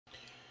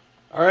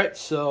Alright,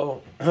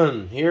 so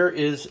here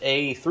is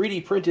a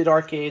 3D printed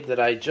arcade that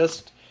I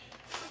just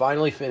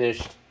finally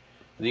finished,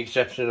 with the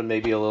exception of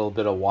maybe a little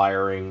bit of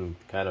wiring,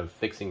 kind of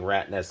fixing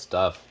rat nest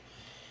stuff,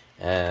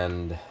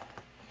 and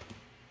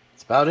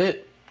that's about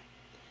it.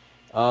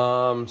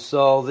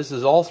 So this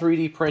is all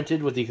 3D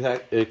printed with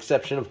the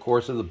exception, of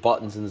course, of the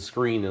buttons and the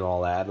screen and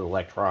all that,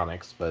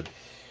 electronics, but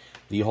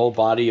the whole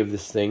body of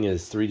this thing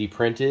is 3D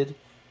printed.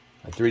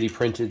 I 3D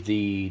printed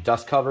the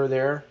dust cover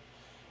there.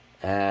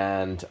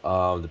 And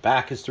the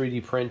back is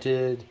 3D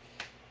printed,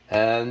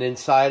 and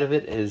inside of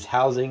it is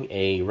housing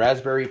a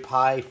Raspberry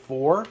Pi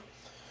 4.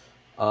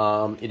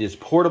 It is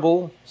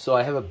portable, so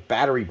I have a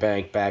battery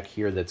bank back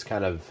here that's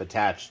kind of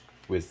attached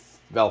with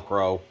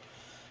Velcro,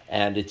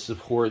 and it's a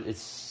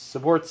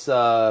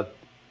 10,000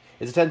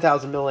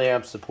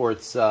 milliamp,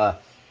 supports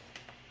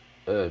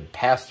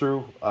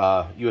pass-through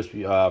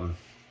USB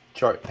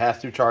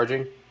pass-through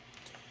charging,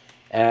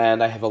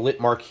 and I have a lit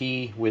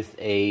marquee with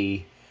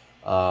a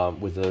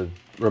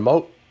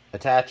remote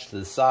attached to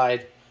the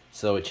side,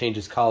 so it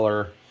changes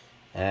color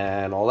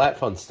and all that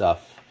fun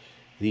stuff.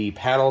 The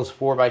panel is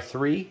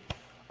 4x3.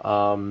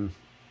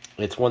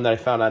 It's one that I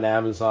found on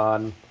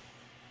Amazon.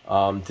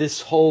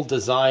 This whole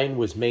design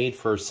was made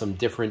for some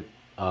different,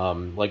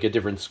 like a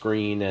different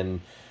screen,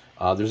 and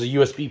there's a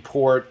USB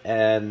port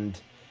and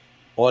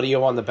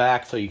audio on the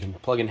back, so you can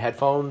plug in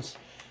headphones.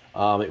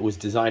 It was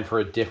designed for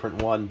a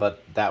different one,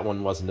 but that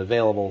one wasn't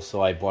available,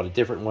 so I bought a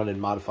different one and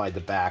modified the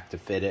back to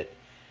fit it.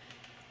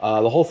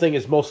 The whole thing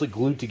is mostly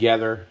glued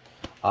together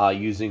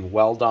using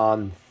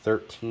Weldon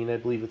 13, I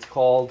believe it's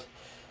called.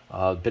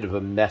 A bit of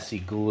a messy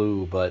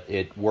glue, but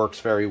it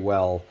works very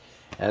well.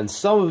 And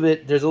some of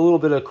it, there's a little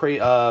bit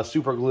of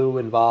super glue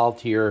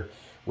involved here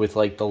with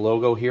like the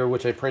logo here,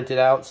 which I printed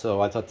out, so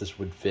I thought this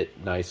would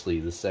fit nicely,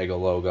 the Sega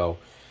logo.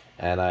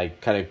 And I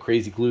kind of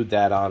crazy glued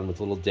that on with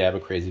a little dab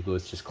of crazy glue.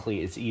 It's just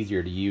clean, it's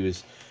easier to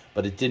use,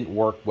 but it didn't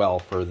work well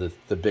for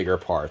the bigger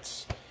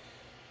parts.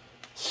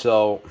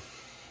 So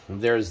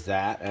there's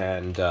that,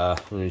 and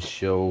let me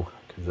show,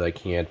 because I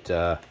can't,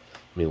 let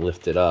me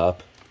lift it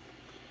up.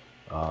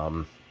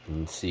 And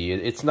see,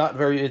 it's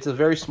a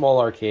very small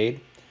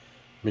arcade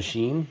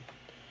machine.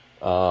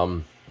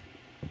 Glue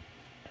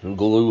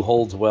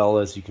holds well,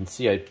 as you can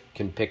see. I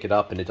can pick it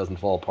up and it doesn't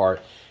fall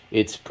apart.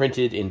 It's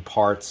printed in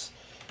parts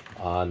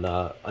on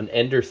an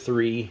Ender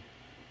 3,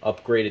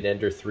 upgraded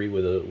Ender 3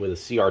 with a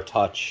CR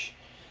Touch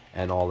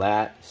and all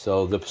that.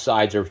 So the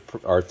sides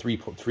are three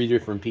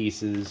different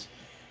pieces.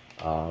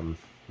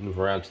 Move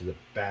around to the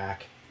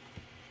back.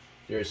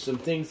 There's some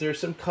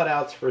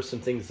cutouts for some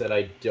things that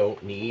I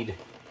don't need,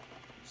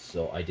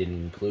 so I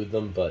didn't include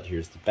them, but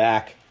here's the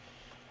back.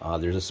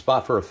 There's a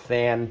spot for a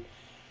fan.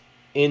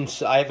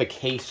 I have a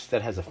case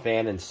that has a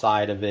fan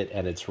inside of it,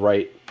 and it's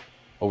right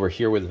over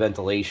here where the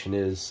ventilation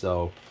is,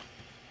 so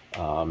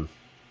I'm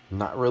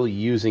not really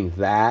using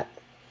that.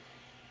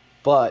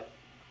 But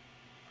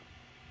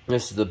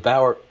this is the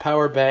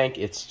power bank.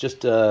 It's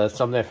just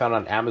something I found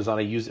on Amazon.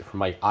 I used it for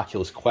my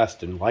Oculus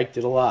Quest and liked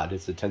it a lot.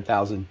 It's a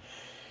 10,000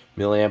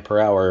 milliamp per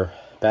hour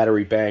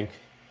battery bank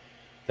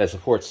that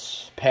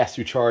supports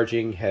pass-through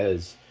charging.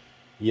 Has,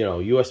 you know,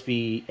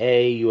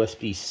 USB-A,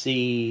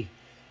 USB-C.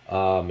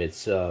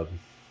 It's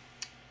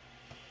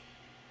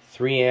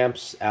 3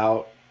 amps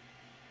out.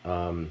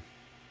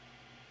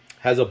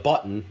 Has a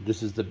button.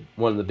 This is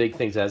one of the big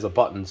things that has a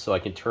button, so I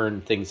can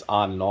turn things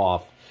on and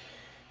off.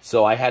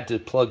 So I had to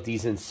plug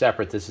these in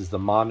separate. This is the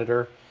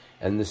monitor,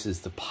 and this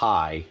is the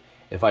Pi.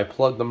 If I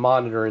plug the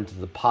monitor into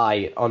the Pi,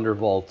 it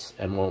undervolts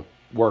and won't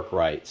work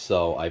right.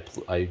 So I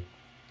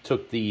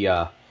took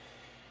the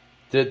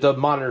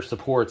monitor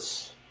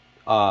supports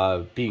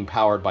being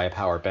powered by a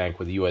power bank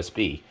with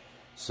USB.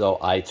 So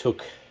I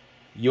took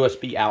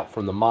USB out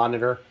from the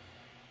monitor,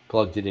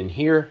 plugged it in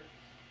here,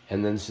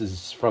 and then this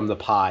is from the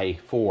Pi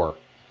 4.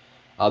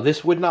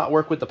 This would not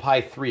work with the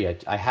Pi 3.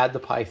 I had the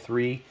Pi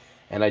 3,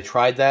 and I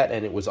tried that,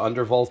 and it was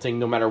undervolting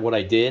no matter what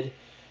I did.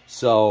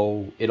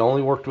 So it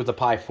only worked with the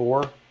Pi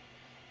 4.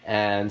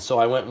 And so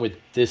I went with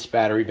this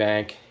battery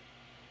bank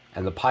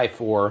and the Pi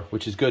 4,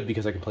 which is good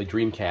because I can play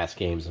Dreamcast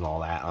games and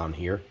all that on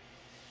here.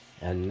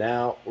 And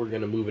now we're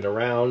going to move it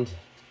around.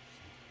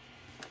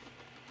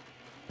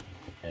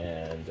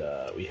 And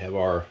we have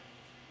our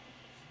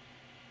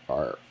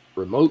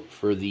remote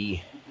for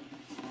the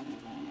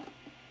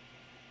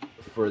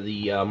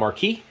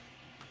marquee.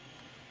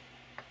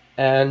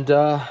 And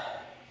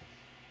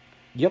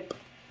yep,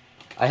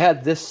 I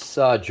had this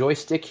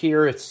joystick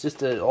here. It's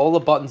just all the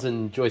buttons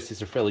and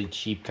joysticks are fairly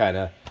cheap kind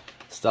of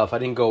stuff. I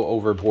didn't go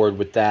overboard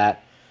with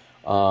that.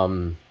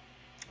 The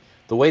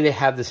way they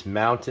have this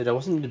mounted, I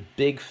wasn't a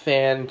big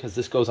fan because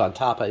this goes on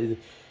top.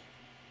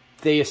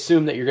 They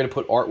assume that you're going to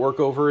put artwork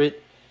over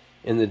it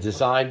in the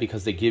design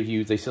because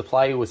they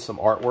supply you with some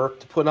artwork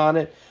to put on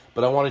it.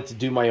 But I wanted to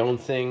do my own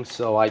thing,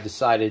 so I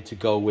decided to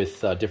go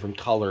with different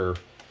color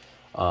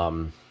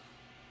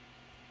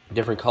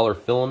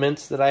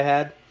filaments that I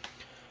had.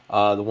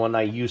 The one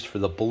I used for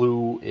the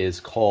blue is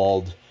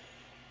called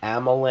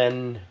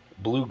Ameline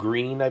Blue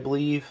Green, I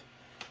believe,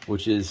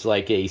 which is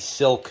like a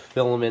silk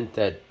filament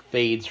that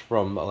fades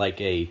from like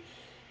a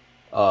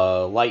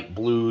light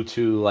blue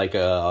to like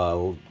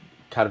a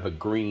kind of a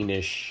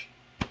greenish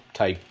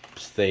type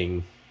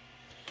thing.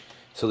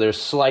 So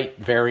there's slight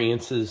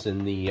variances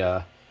in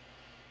the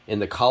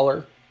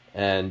color,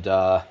 and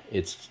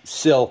it's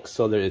silk,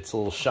 so that it's a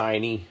little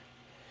shiny.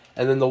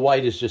 And then the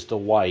white is just a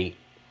white.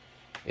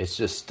 It's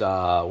just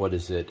what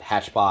is it?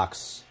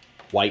 Hatchbox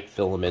white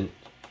filament.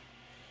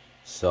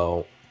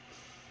 So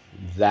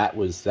that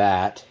was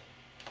that.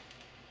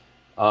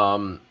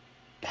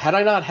 Had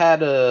I not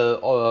had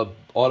a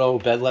auto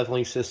bed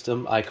leveling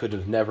system, I could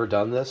have never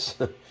done this.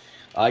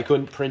 I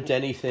couldn't print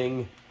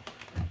anything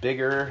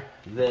bigger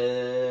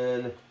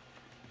than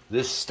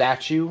this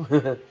statue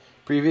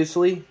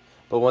previously.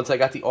 But once I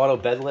got the auto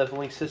bed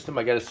leveling system,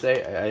 I gotta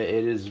say,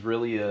 it is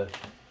really it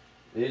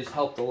has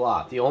helped a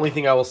lot. The only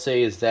thing I will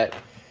say is that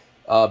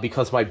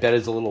because my bed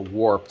is a little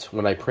warped,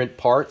 when I print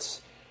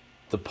parts,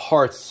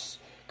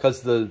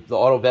 because the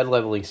auto bed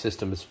leveling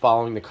system is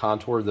following the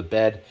contour of the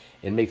bed,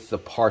 it makes the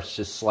parts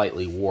just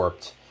slightly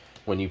warped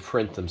when you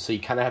print them. So you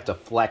kind of have to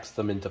flex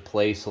them into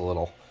place a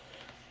little.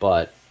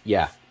 But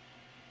yeah,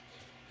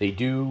 it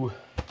did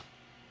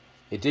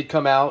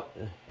come out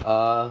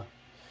the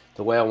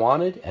way I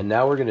wanted. And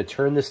now we're going to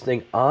turn this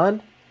thing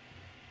on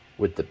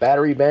with the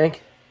battery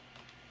bank,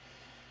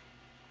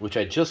 which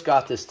I just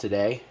got this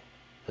today,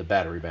 the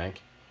battery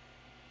bank.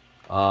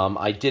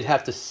 I did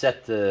have to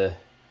set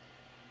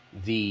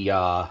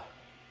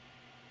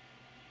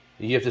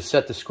you have to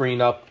set the screen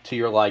up to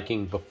your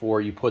liking before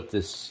you put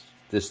this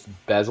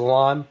bezel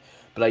on,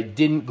 but I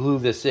didn't glue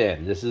this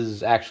in. This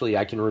is actually,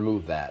 I can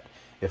remove that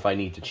if I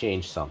need to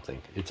change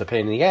something. It's a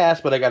pain in the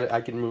ass, but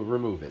I can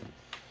remove it.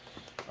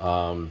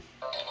 And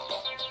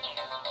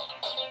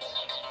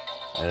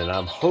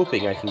I'm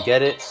hoping I can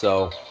get it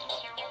so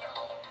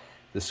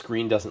the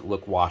screen doesn't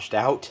look washed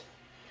out.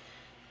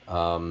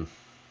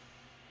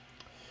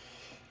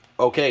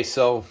 Okay,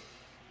 so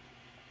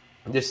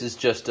this is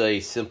just a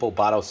simple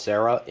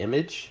Batocera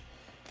image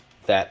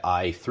that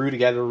I threw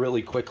together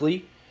really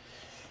quickly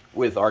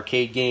with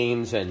arcade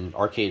games and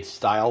arcade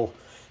style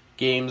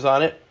games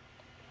on it.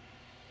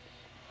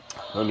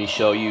 Let me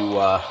show you,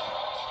 let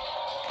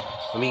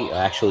me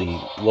actually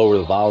lower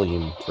the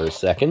volume for a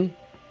second.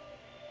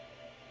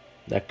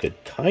 That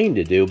could kind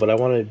of do, but I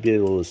want to be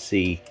able to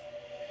see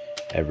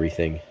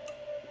everything.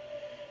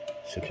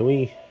 So can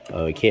we,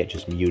 oh, I can't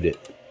just mute it.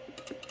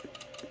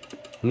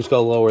 I'm just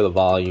going to lower the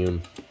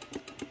volume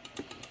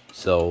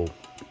so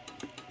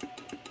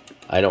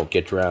I don't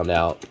get drowned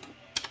out.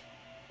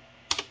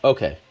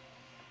 Okay.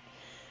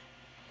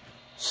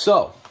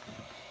 So,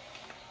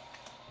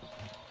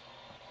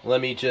 let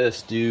me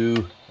just do,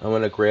 I'm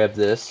going to grab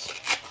this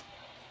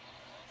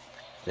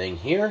thing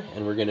here,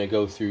 and we're going to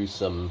go through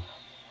some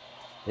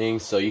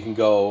things. So you can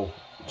go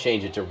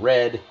change it to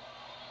red,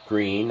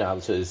 green,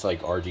 obviously it's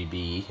like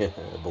RGB,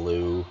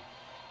 blue,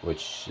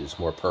 which is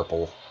more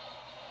purple,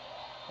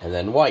 and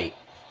then white.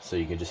 So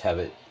you can just have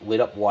it lit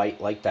up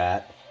white like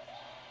that.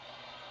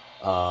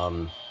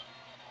 Or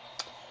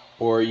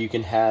you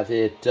can have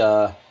it,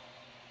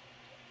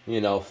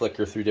 you know,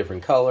 flicker through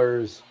different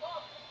colors.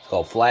 It's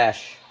called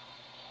flash.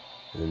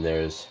 And then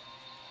there's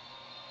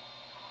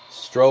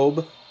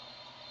strobe,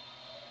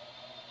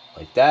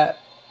 like that.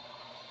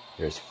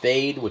 There's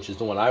fade, which is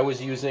the one I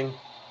was using.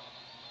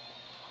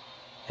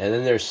 And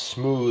then there's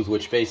smooth,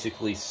 which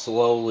basically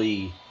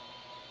slowly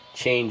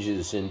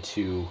changes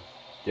into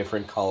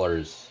different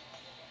colors.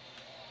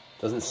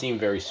 Doesn't seem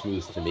very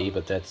smooth to me,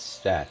 but that's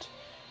that.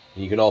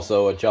 You can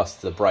also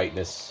adjust the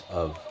brightness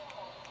of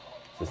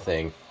the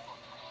thing.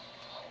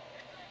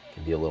 It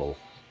can be a little,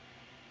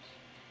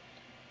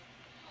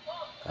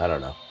 I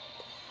don't know.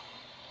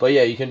 But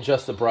yeah, you can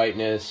adjust the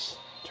brightness,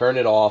 turn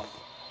it off,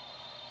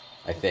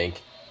 I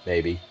think,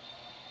 maybe.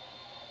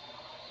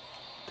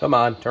 Come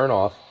on, turn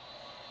off.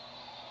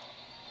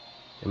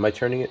 Am I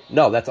turning it?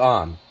 No, that's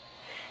on.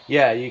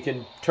 Yeah, you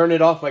can turn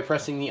it off by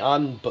pressing the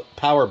on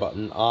power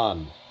button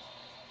on.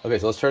 Okay,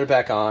 so let's turn it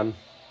back on.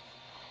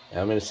 And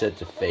I'm going to set it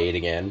to fade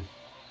again.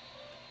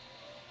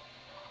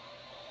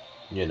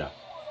 You know.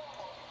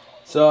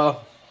 So,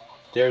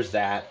 there's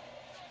that.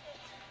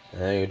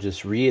 And I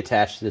just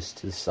reattach this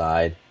to the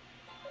side.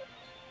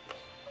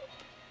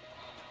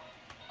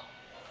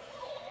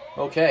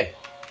 Okay.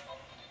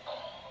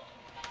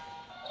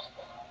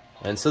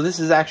 And so this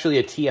is actually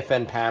a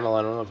TFN panel.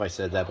 I don't know if I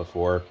said that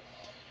before.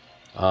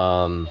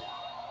 Let's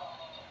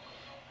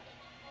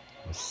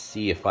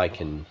see if I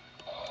can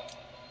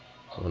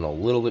go in a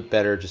little bit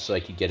better just so I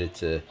could get it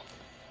to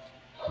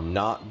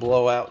not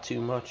blow out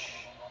too much.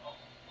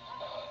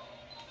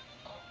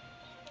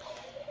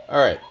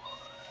 Alright.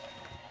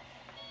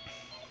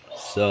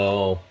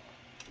 So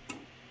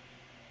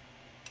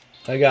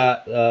I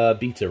got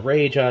Beats of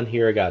Rage on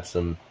here. I got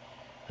some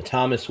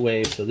Atomic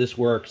Wave, so this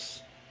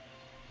works.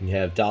 You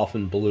have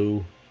Dolphin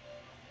Blue,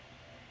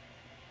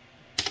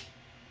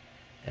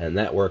 and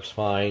that works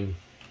fine.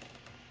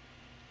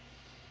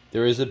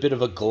 There is a bit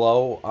of a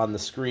glow on the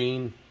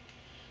screen,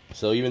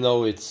 so even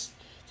though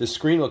the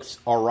screen looks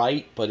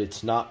alright, but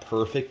it's not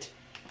perfect.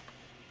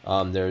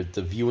 They're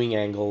the viewing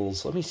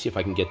angles. Let me see if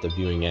I can get the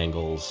viewing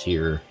angles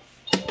here.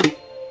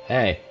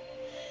 Hey,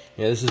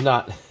 yeah, this is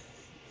not...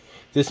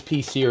 This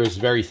piece here is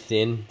very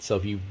thin, so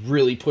if you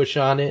really push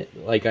on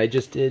it, like I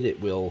just did,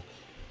 it will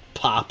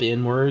pop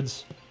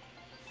inwards.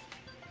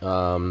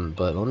 But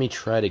let me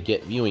try to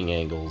get viewing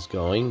angles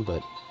going.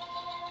 But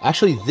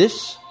actually,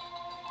 this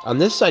on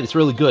this side, it's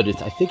really good.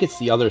 I think it's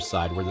the other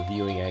side where the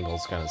viewing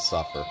angles kind of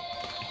suffer.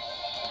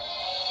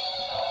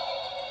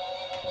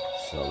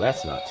 So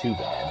that's not too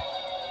bad.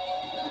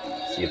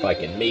 See if I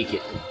can make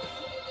it.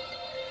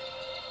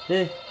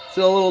 It's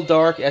a little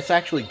dark. It's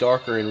actually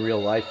darker in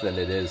real life than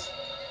it is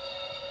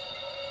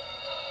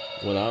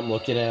when I'm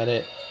looking at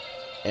it.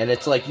 And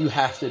it's like you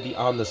have to be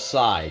on the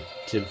side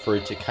for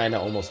it to kind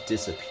of almost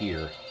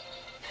disappear.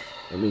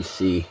 Let me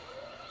see.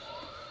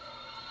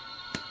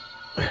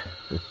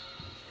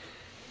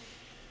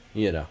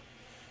 You know.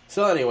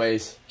 So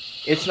anyways,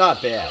 it's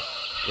not bad.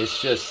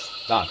 It's just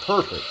not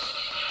perfect.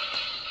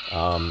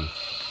 I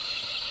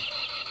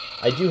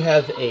do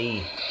have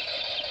a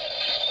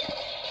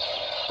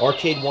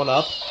arcade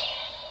 1-up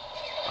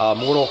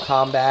Mortal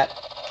Kombat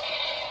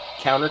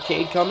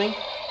countercade coming.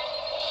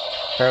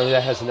 Apparently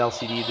that has an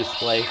LCD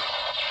display.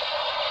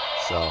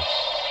 So,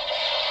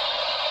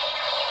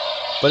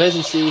 but as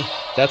you see,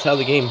 that's how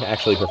the game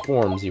actually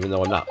performs, even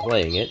though I'm not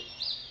playing it.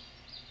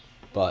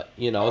 But,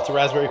 you know, it's a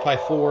Raspberry Pi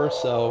 4,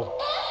 so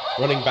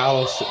running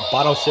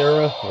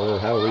Batocera, or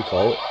however we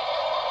call it.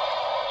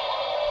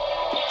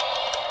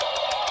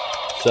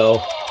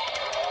 So,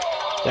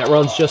 that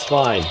runs just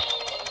fine.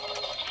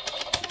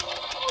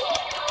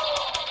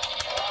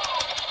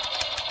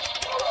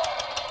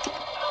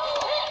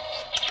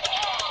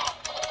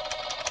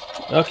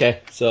 Okay,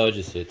 so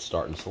just hit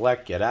start and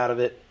select, get out of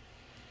it.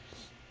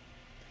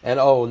 And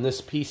oh, and this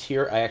piece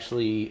here, I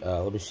actually,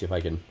 let me see if I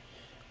can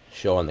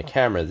show on the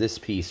camera, this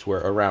piece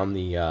where around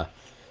the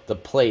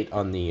plate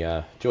on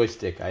the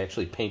joystick, I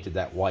actually painted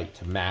that white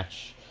to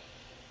match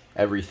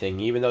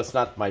everything. Even though it's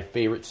not my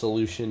favorite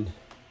solution,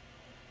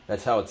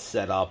 that's how it's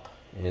set up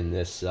in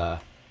this, the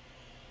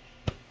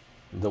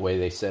way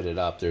they set it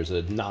up. There's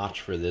a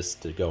notch for this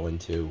to go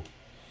into.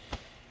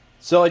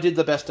 So I did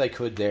the best I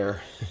could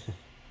there.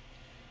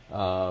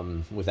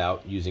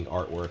 Without using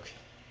artwork.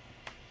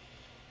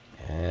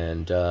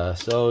 And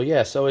so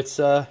yeah, so it's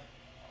all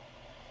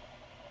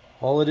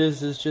it is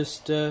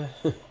just it's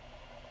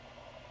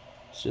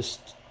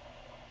just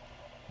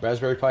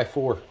Raspberry Pi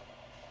 4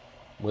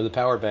 with a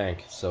power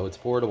bank, so it's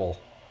portable.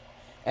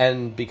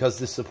 And because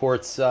this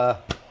supports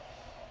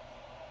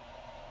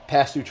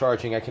pass-through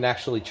charging, I can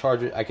actually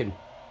charge it. I can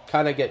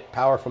kind of get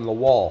power from the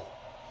wall,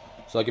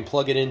 so I can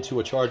plug it into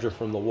a charger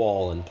from the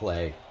wall and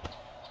play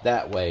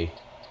that way.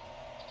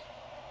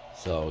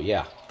 So,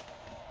 yeah.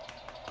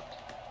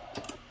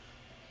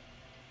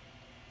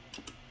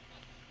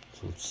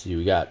 So, let's see.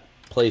 We got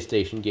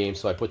PlayStation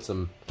games. So, I put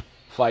some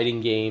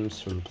fighting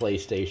games from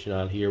PlayStation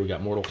on here. We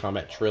got Mortal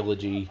Kombat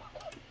Trilogy,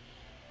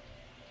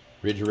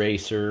 Ridge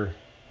Racer,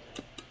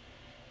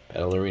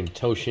 Battle Arena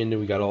Toshin.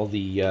 We got all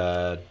the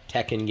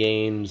Tekken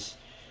games,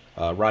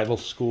 Rival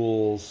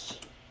Schools,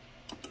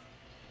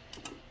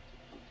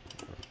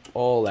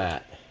 all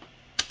that.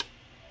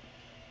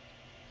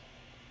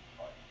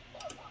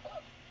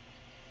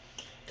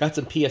 Got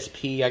some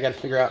PSP. I got to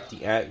figure out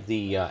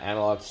the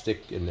analog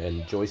stick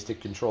and joystick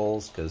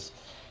controls because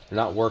they're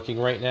not working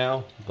right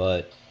now.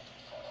 But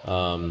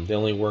they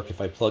only work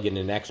if I plug in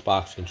an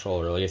Xbox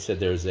controller. Like I said,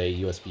 there's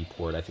a USB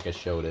port. I think I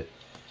showed it.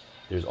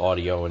 There's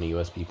audio and a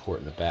USB port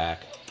in the back.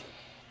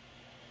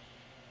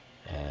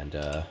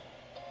 And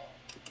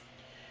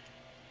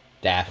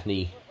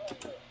Daphne.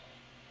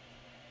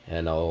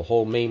 And a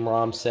whole MAME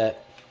ROM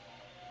set.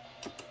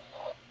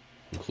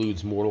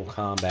 Includes Mortal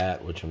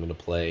Kombat, which I'm going to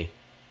play.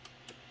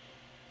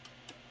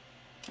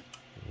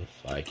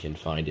 If I can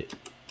find it.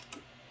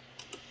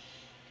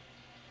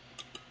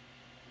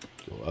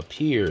 Go up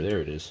here. There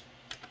it is.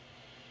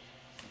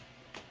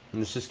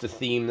 And it's just a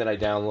theme that I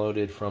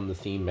downloaded from the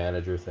theme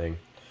manager thing.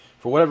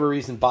 For whatever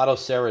reason,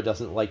 Batocera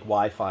doesn't like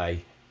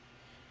Wi-Fi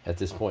at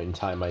this point in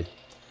time. I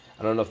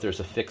don't know if there's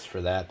a fix for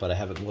that, but I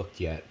haven't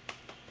looked yet.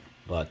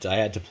 But I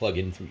had to plug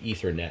in through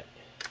Ethernet.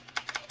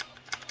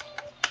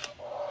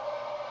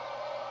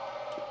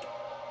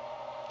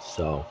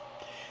 So...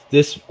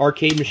 this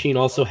arcade machine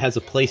also has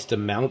a place to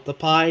mount the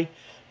Pi,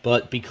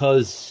 but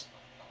because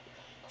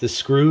the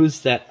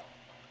screws that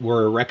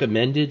were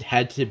recommended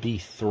had to be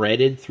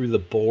threaded through the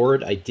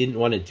board, I didn't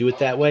want to do it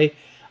that way.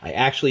 I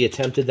actually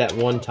attempted that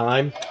one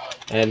time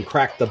and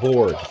cracked the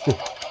board.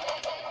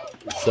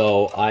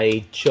 So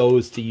I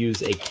chose to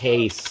use a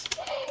case,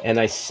 and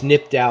I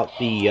snipped out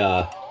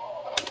the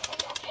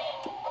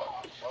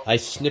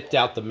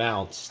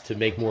mounts to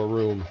make more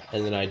room,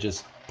 and then I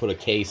just put a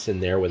case in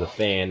there with a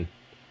fan.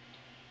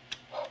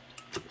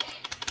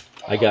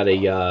 I got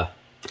a,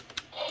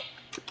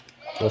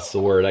 what's the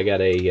word? I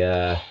got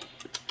a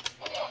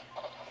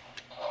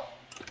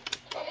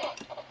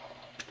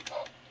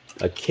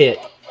kit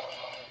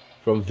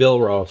from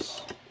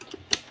Vilros.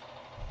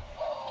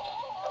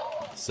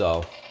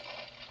 So,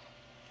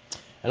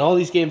 And all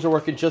these games are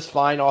working just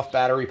fine off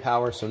battery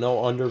power, so no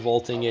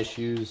undervolting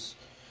issues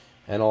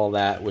and all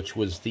that, which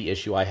was the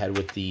issue I had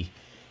with the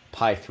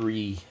Pi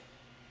 3.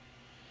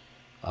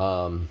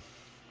 But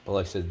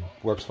like I said,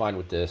 works fine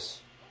with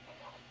this.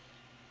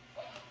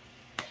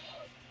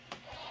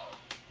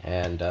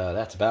 And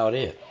that's about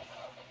it.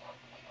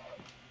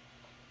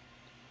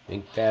 I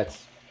think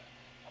that's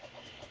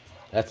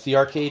the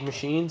arcade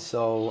machine,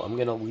 so I'm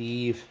going to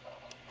leave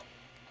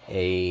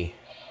a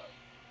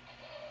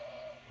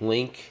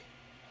link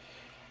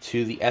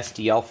to the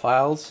SDL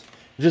files.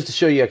 Just to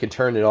show you I can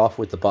turn it off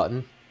with the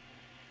button.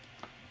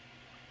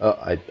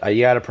 Oh,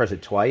 you gotta press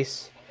it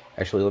twice.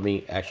 Actually, let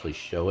me actually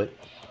show it.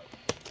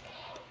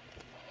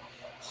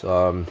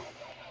 So,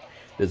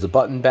 there's a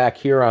button back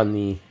here on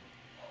the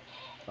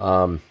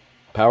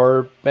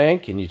power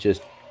bank, and you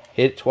just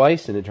hit it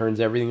twice and it turns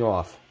everything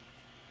off.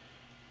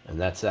 And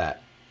that's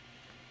that.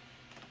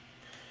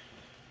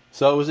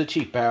 So it was a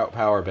cheap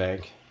power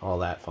bank, all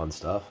that fun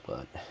stuff,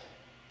 but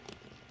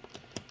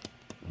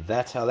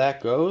that's how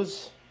that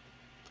goes.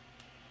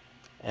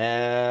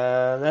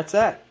 And that's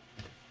that.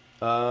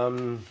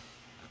 So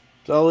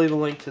I'll leave a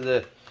link to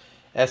the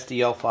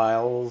SDL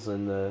files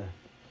and the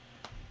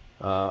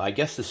I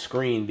guess the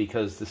screen,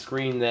 because the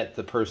screen that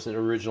the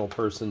original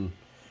person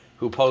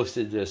who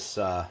posted this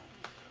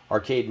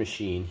arcade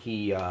machine,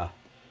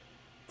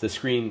 the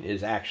screen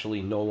is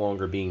actually no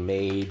longer being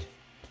made,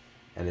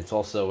 and it's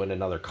also in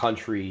another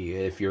country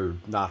if you're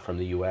not from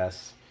the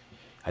US.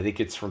 I think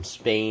it's from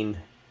Spain,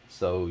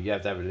 so you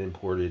have to have it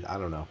imported. I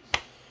don't know.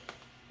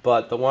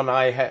 But the one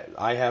I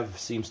have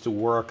seems to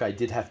work. I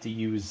did have to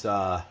use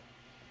the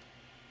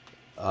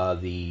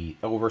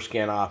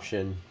overscan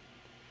option,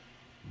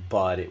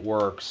 but it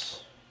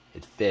works.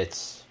 It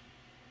fits.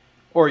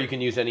 Or you can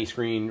use any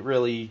screen.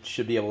 Really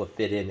should be able to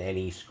fit in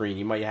any screen.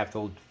 You might have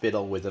to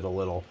fiddle with it a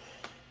little,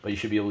 but you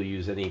should be able to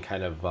use any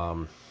kind of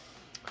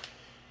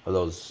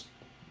those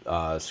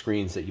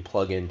screens that you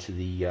plug into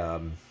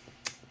the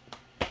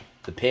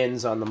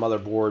pins on the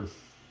motherboard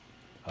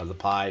of the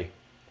Pi.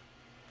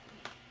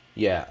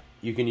 Yeah,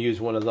 you can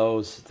use one of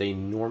those.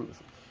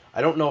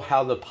 I don't know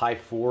how the Pi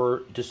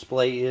 4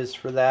 display is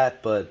for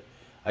that, but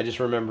I just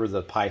remember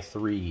the Pi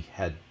 3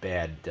 had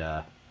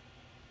bad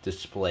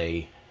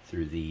display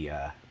through the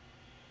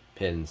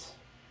pins.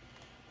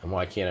 And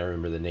why can't I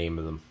remember the name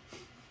of them?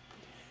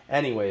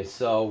 Anyway,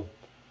 so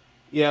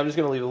yeah, I'm just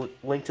going to leave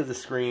a link to the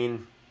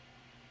screen.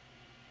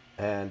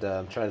 And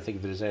I'm trying to think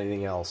if there's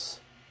anything else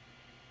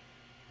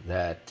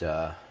that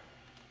I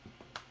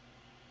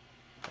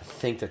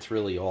think that's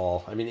really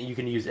all. I mean, you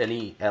can use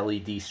any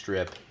LED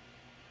strip,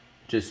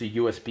 just a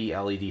USB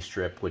LED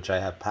strip, which I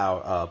have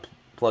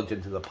plugged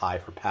into the Pi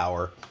for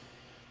power.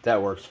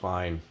 That works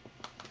fine.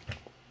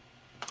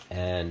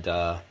 And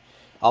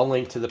I'll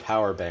link to the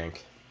power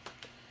bank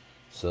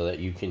so that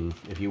you can,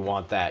 if you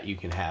want that, you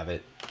can have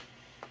it.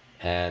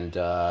 And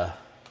I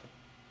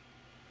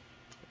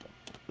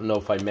don't know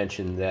if I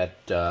mentioned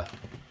that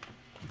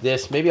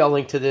maybe I'll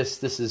link to this.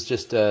 This is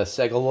just a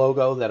Sega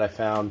logo that I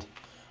found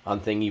on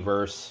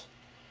Thingiverse.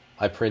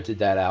 I printed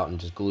that out and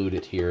just glued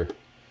it here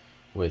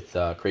with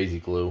crazy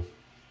glue.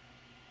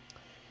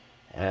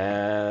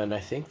 And I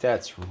think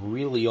that's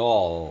really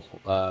all.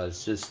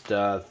 It's just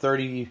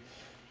 30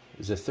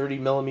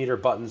 millimeter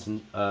buttons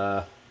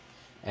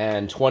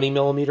and 20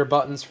 millimeter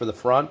buttons for the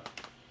front.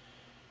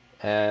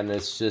 And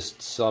it's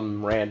just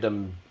some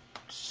random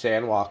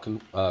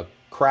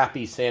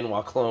crappy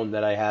Sanwa clone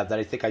that I have that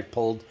I think I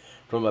pulled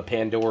from a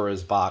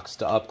Pandora's box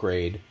to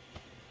upgrade.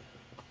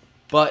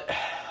 But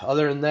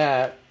other than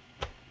that,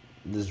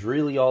 this is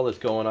really all that's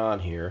going on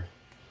here.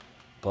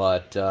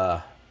 But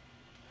I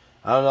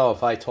don't know,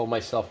 if I told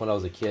myself when I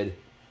was a kid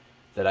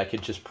that I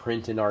could just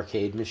print an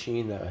arcade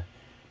machine, I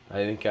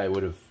think I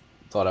would have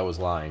thought I was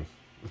lying.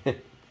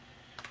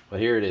 But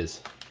here it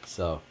is.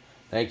 So,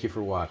 thank you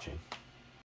for watching.